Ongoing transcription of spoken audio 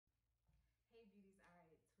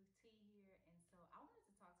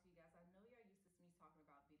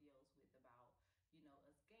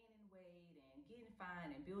getting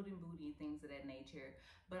fine and building booty and things of that nature.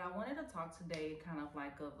 But I wanted to talk today kind of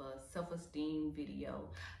like of a self-esteem video.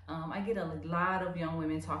 I get a lot of young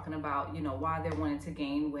women talking about, why they're wanting to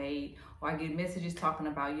gain weight, or I get messages talking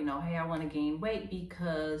about, hey, I want to gain weight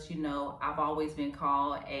because, I've always been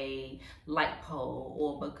called a light pole,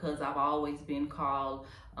 or because I've always been called,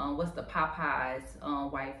 what's the Popeye's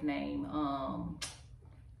wife name?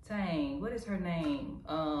 What is her name?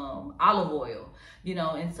 Olive oil,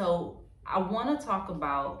 and so I want to talk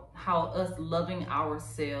about how us loving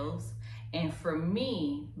ourselves, and for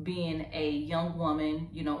me being a young woman,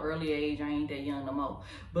 early age, I ain't that young no more,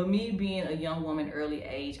 but me being a young woman early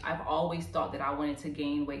age, I've always thought that I wanted to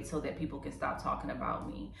gain weight so that people can stop talking about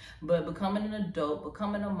me. But becoming an adult,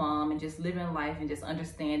 becoming a mom, and just living life and just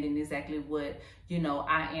understanding exactly what,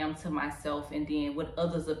 I am to myself, and then what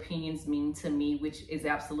others' opinions mean to me, which is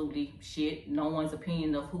absolutely shit. No one's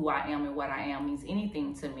opinion of who I am and what I am means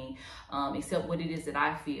anything to me, except what it is that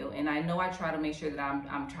I feel. And I know I try to make sure that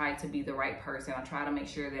I'm trying to be the right person. I try to make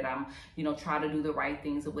sure that I'm, try to do the right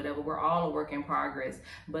things or whatever. We're all a work in progress.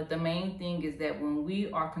 But the main thing is that when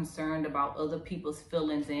we are concerned about other people's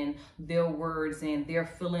feelings and their words and their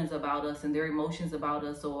feelings about us and their emotions about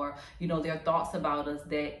us, or, their thoughts about us,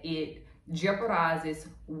 that it jeopardizes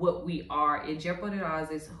what we are, it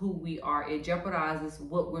jeopardizes who we are, it jeopardizes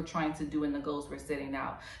what we're trying to do and the goals we're setting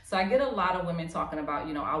out. So I get a lot of women talking about,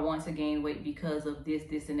 I want to gain weight because of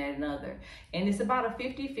this, and that, and other. And it's about a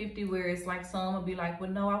 50-50 where it's like some will be like, well,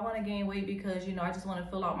 no, I want to gain weight because, I just want to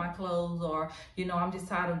fill out my clothes, or, I'm just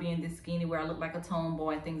tired of being this skinny where I look like a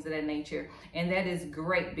tomboy and things of that nature. And that is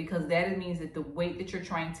great, because that means that the weight that you're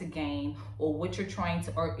trying to gain, or what you're trying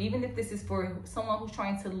to, or even if this is for someone who's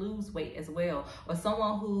trying to lose weight as well, or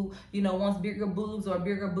someone who, wants bigger boobs or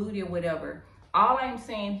bigger booty or whatever. All I'm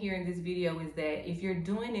saying here in this video is that if you're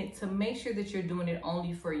doing it, to make sure that you're doing it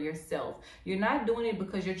only for yourself. You're not doing it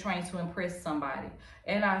because you're trying to impress somebody.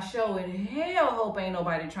 And I sure in hell hope ain't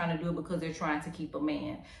nobody trying to do it because they're trying to keep a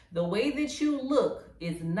man. The way that you look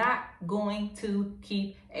is not going to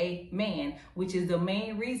keep a man, which is the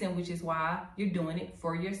main reason, which is why you're doing it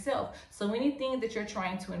for yourself. So anything that you're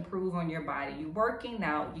trying to improve on your body, you're working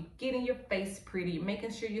out, you're getting your face pretty, you're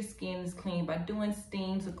making sure your skin is clean by doing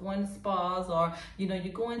steams or going to spas, or, you're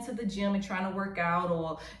going to the gym and trying to work out,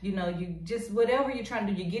 or, you just, whatever you're trying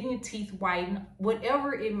to do, you're getting your teeth whitened,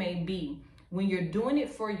 whatever it may be. When you're doing it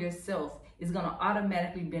for yourself, it's going to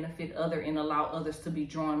automatically benefit others and allow others to be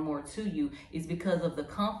drawn more to you, is because of the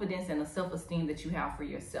confidence and the self-esteem that you have for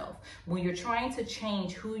yourself. When you're trying to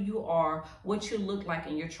change who you are, what you look like,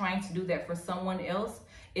 and you're trying to do that for someone else,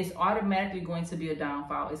 it's automatically going to be a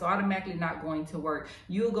downfall. It's automatically not going to work.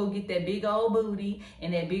 You'll go get that big old booty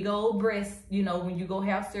and that big old breast, when you go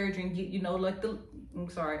have surgery and get,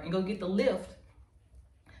 and go get the lift,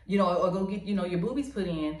 or go get, your boobies put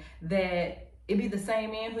in, that it be the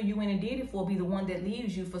same man who you went and did it for be the one that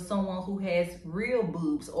leaves you for someone who has real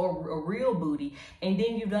boobs or a real booty, and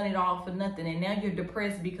then you've done it all for nothing, and now you're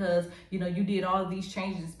depressed because you did all these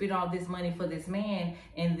changes and spent all this money for this man,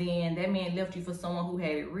 and then that man left you for someone who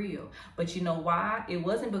had it real. But you know why? It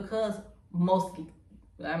wasn't because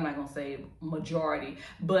I'm not going to say majority,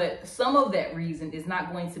 but some of that reason is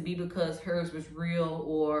not going to be because hers was real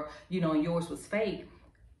or, and yours was fake.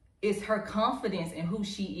 It's her confidence in who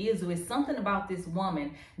she is. It's something about this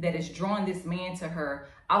woman that is drawing this man to her,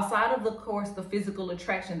 outside of, course, the physical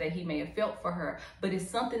attraction that he may have felt for her. But it's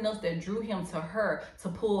something else that drew him to her to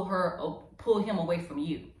pull him away from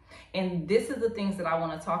you. And this is the things that I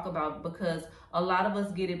want to talk about, because a lot of us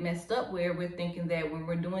get it messed up where we're thinking that when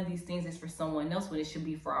we're doing these things, it's for someone else when it should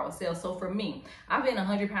be for ourselves. So for me, I've been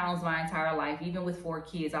 100 pounds my entire life. Even with 4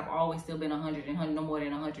 kids, I've always still been 100 no more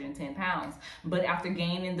than 110 pounds. But after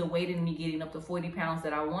gaining the weight and me getting up to 40 pounds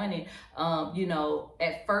that I wanted,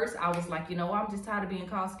 at first I was like, I'm just tired of being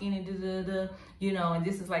called skinny, and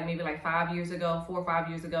this is like maybe like 5 years ago, 4 or 5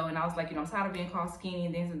 years ago. And I was like, I'm tired of being called skinny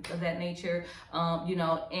and things of that nature,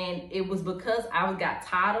 and it was because I got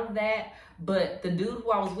tired of that. But the dude who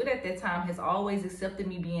I was with at that time has always accepted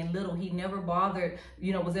me being little. He never bothered,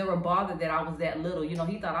 was ever bothered that I was that little. He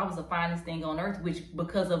thought I was the finest thing on earth, which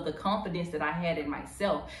because of the confidence that I had in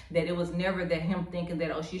myself, that it was never that him thinking that,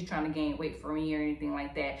 oh, she's trying to gain weight for me or anything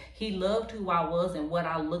like that. He loved who I was and what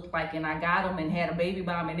I looked like, and I got him and had a baby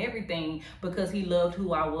by him and everything because he loved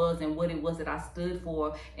who I was and what it was that I stood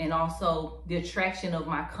for, and also the attraction of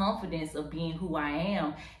my confidence of being who I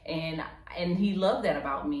am. And he loved that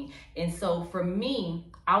about me. And so for me,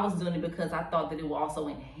 I was doing it because I thought that it would also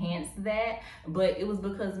enhance that, but it was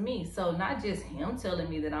because me. So not just him telling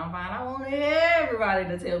me that I'm fine. I want everybody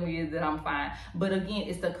to tell me that I'm fine. But again,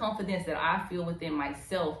 it's the confidence that I feel within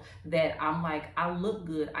myself that I'm like, I look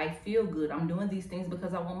good, I feel good. I'm doing these things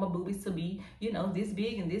because I want my boobies to be, you know, this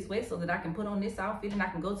big and this way so that I can put on this outfit and I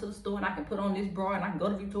can go to the store and I can put on this bra and I can go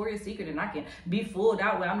to Victoria's Secret and I can be full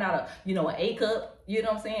out where I'm not a, you know, an A cup. You know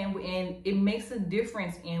what I'm saying? And it makes a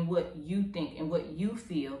difference in what you think and what you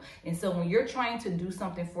feel. And so when you're trying to do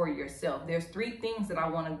something for yourself, there's 3 things that I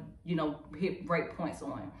want to, you know, hit right points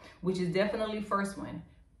on, which is definitely first one.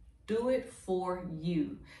 Do it for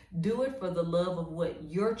you. Do it for the love of what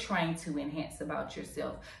you're trying to enhance about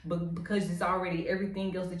yourself. But because it's already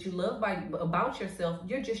everything else that you love about yourself,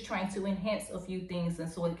 you're just trying to enhance a few things, and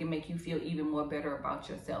so it can make you feel even more better about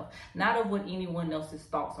yourself, not of what anyone else's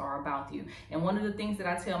thoughts are about you. And one of the things that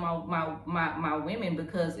I tell my women,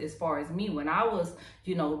 because as far as me, when I was,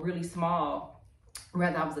 you know, really small,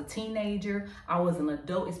 whether I was a teenager, I was an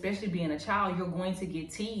adult, especially being a child, you're going to get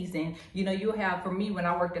teased. And, you know, you'll have, for me, when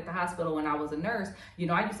I worked at the hospital when I was a nurse, you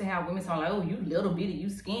know, I used to have women saying like, oh, you little bitty, you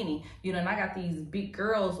skinny, you know, and I got these big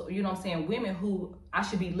girls, you know what I'm saying, women who I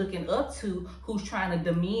should be looking up to, who's trying to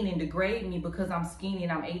demean and degrade me because I'm skinny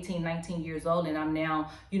and I'm 18, 19 years old and I'm now,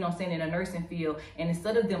 you know what I'm saying, in a nursing field. And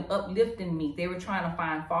instead of them uplifting me, they were trying to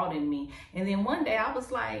find fault in me. And then one day I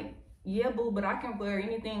was like, yeah, boo, but I can wear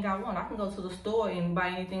anything I want. I can go to the store and buy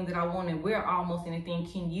anything that I want and wear almost anything.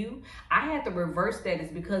 Can you? I had to reverse that.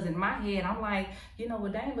 It's because in my head, I'm like, you know,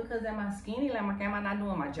 well, dang, because am I skinny? Like, am I not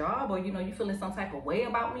doing my job? Or, you know, you feeling some type of way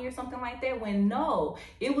about me or something like that? When no,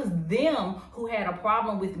 it was them who had a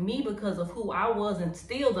problem with me because of who I was, and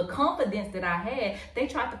still the confidence that I had. They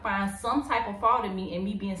tried to find some type of fault in me, and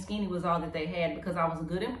me being skinny was all that they had, because I was a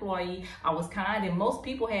good employee. I was kind, and most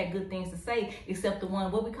people had good things to say, except the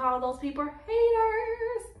one, what we call those people,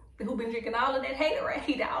 haters, who've been drinking all of that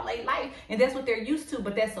haterade all their life, and that's what they're used to.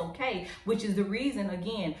 But that's okay, which is the reason,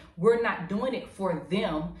 again, we're not doing it for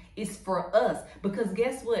them, it's for us. Because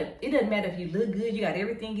guess what, it doesn't matter if you look good, you got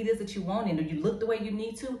everything it is that you want, and if you look the way you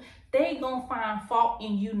need to, they gonna find fault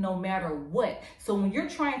in you no matter what. So when you're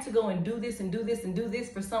trying to go and do this and do this and do this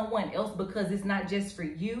for someone else, because it's not just for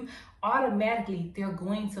you, automatically they're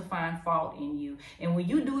going to find fault in you. And when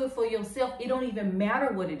you do it for yourself, it don't even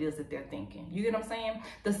matter what it is that they're thinking. You get what I'm saying?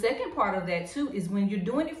 The second part of that too is when you're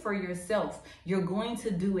doing it for yourself, you're going to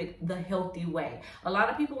do it the healthy way. A lot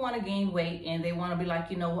of people want to gain weight and they want to be like,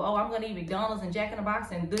 you know, well, oh, I'm going to eat McDonald's and Jack in the Box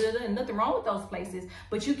and da-da-da, and nothing wrong with those places,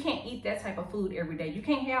 but you can't eat that type of food every day. You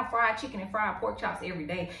can't have fried chicken and fried pork chops every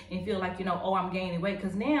day and feel like, you know, oh, I'm gaining weight.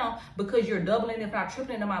 Because now, because you're doubling, if not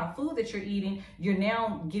tripling the amount of food that you're eating, you're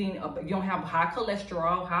now getting you don't have high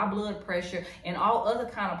cholesterol, high blood pressure, and all other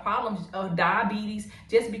kind of problems, diabetes,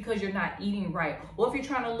 just because you're not eating right. Or if you're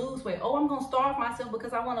trying to lose weight, oh, I'm going to starve myself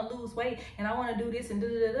because I want to lose weight and I want to do this and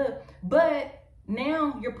da-da-da-da. But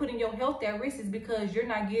now you're putting your health at risk, is because you're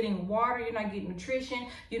not getting water, you're not getting nutrition,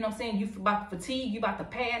 you know what I'm saying, you about to fatigue, you about to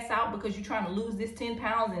pass out because you're trying to lose this 10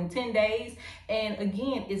 pounds in 10 days. And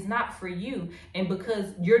again, it's not for you. And because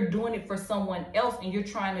you're doing it for someone else and you're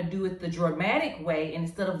trying to do it the dramatic way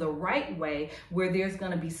instead of the right way, where there's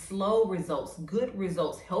going to be slow results, good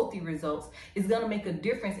results, healthy results, it's going to make a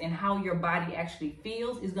difference in how your body actually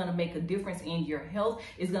feels. It's going to make a difference in your health.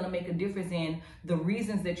 It's going to make a difference in the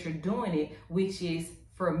reasons that you're doing it, which is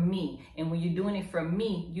for me. And when you're doing it for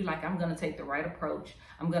me, you like, I'm going to take the right approach.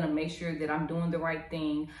 I'm going to make sure that I'm doing the right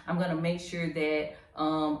thing. I'm going to make sure that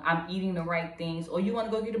I'm eating the right things. Or you want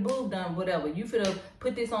to go get a boob done, whatever. You finna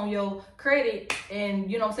put this on your credit and,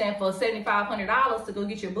 you know what I'm saying, for $7,500 to go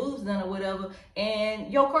get your boobs done or whatever,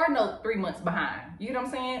 and your car note 3 months behind. You know what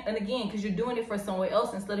I'm saying? And again, because you're doing it for someone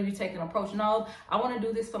else instead of you taking an approach. No, I want to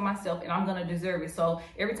do this for myself and I'm going to deserve it. So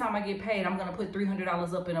every time I get paid, I'm going to put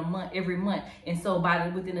 $300 up in a month, every month. And so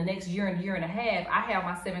within the next year and year and a half, I have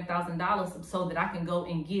my $7,000 so that I can go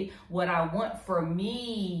and get what I want for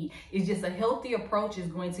me. It's just a healthy approach is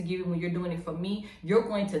going to give you, when you're doing it for me, you're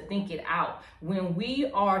going to think it out. When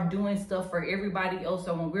we are doing stuff for everybody else,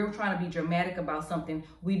 or when we're trying to be dramatic about something,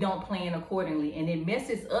 we don't plan accordingly, and it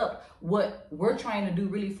messes up what we're trying to do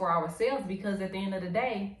really for ourselves, because at the end of the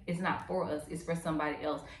day, it's not for us, it's for somebody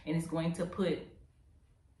else, and it's going to put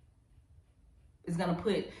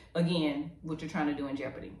again what you're trying to do in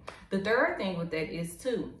jeopardy. The third thing with that is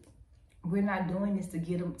too, we're not doing this to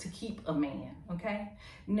get them to keep a man, okay?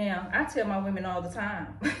 Now, I tell my women all the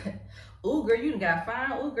time, ooh, girl, you done got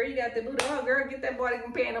fine. Ooh, girl, you got that booty. Oh, girl, get that boy that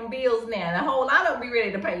can pay them bills now. And a whole lot of them be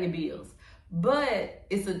ready to pay your bills. But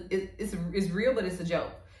it's real, but it's a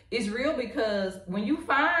joke. It's real because when you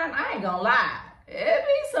fine, I ain't gonna lie, it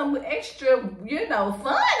be some extra, you know,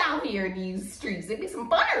 fun out here in these streets. It be some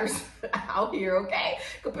funners out here, okay?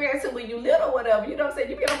 Compared to when you little or whatever, you know what I'm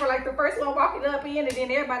saying? You get over like the first one walking up in, and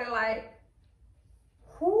then everybody like,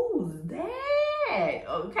 who's that?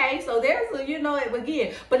 Okay, so there's a, you know,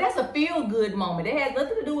 again, but that's a feel-good moment. It has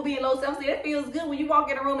nothing to do with being low self-esteem. It feels good when you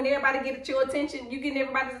walk in a room and everybody get your attention. You getting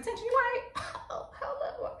everybody's attention. You like, oh,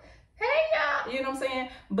 hello, hey y'all. You know what I'm saying?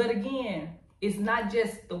 But again, it's not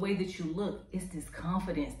just the way that you look. It's this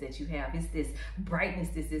confidence that you have. It's this brightness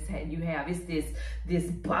that you have. It's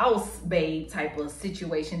this boss babe type of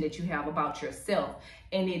situation that you have about yourself.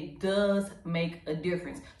 And it does make a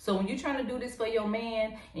difference. So when you're trying to do this for your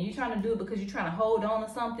man and you're trying to do it because you're trying to hold on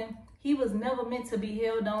to something, he was never meant to be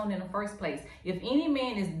held on in the first place. If any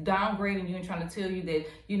man is downgrading you and trying to tell you that,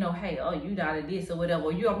 you know, hey, oh, you got this or whatever,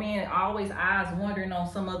 or your man always eyes wandering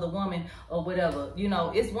on some other woman or whatever, you know,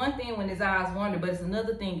 it's one thing when his eyes wander, but it's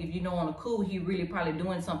another thing if you know on the cool, he really probably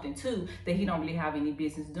doing something too that he don't really have any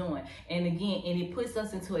business doing. And again, and it puts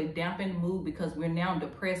us into a dampened mood because we're now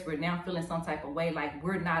depressed. We're now feeling some type of way like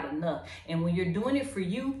we're not enough. And when you're doing it for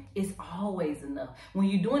you, it's always enough. When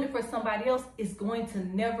you're doing it for somebody else, it's going to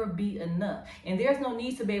never be enough. And there's no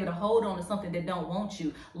need to be able to hold on to something that don't want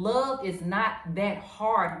you. Love is not that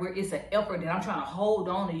hard where it's an effort that I'm trying to hold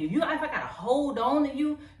on to you. If I gotta hold on to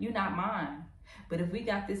you, you're not mine. But if we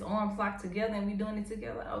got this arms locked together and we doing it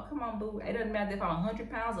together, oh, come on, boo. It doesn't matter if I'm 100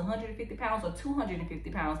 pounds, 150 pounds, or 250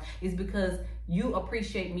 pounds. It's because you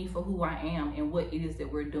appreciate me for who I am and what it is that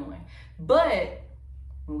we're doing. But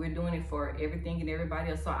when we're doing it for everything and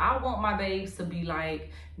everybody else. So I want my babes to be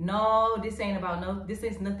like, no, this ain't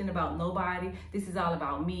nothing about nobody. This is all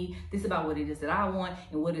about me. This is about what it is that I want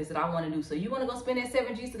and what it is that I want to do. So you want to go spend that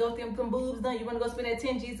 7 G's to go get them boobs done? You want to go spend that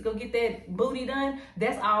 10 G's to go get that booty done?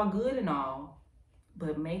 That's all good and all.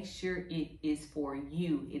 But make sure it is for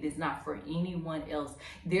you. It is not for anyone else.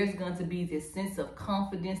 There's going to be this sense of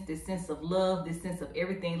confidence, this sense of love, this sense of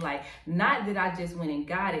everything. Like, not that I just went and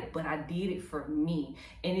got it, but I did it for me.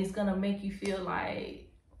 And it's going to make you feel like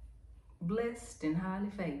blessed and highly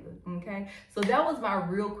favored. Okay. So that was my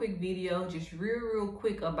real quick video. Just real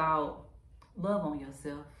quick about love on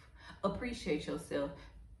yourself. Appreciate yourself.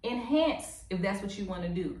 Enhance if that's what you want to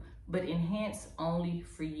do. But enhance only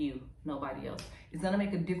for you, nobody else. It's gonna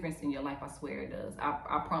make a difference in your life, I swear it does.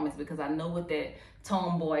 I promise, because I know what that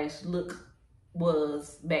tomboyish look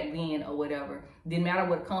was back then or whatever. Didn't matter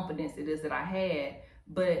what confidence it is that I had,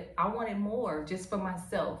 but I wanted more just for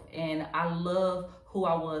myself. And I love who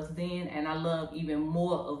I was then, and I love even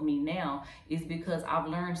more of me now, is because I've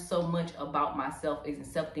learned so much about myself, is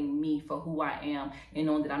accepting me for who I am and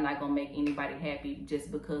knowing that I'm not gonna make anybody happy just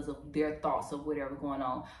because of their thoughts of whatever going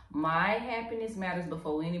on. My happiness matters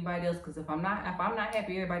before anybody else, because if I'm not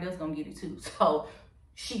happy, everybody else gonna get it too. So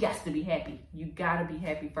she got to be happy. You gotta be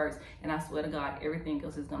happy first. And I swear to God, everything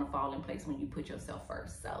else is gonna fall in place when you put yourself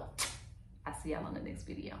first. So I see y'all on the next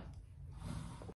video.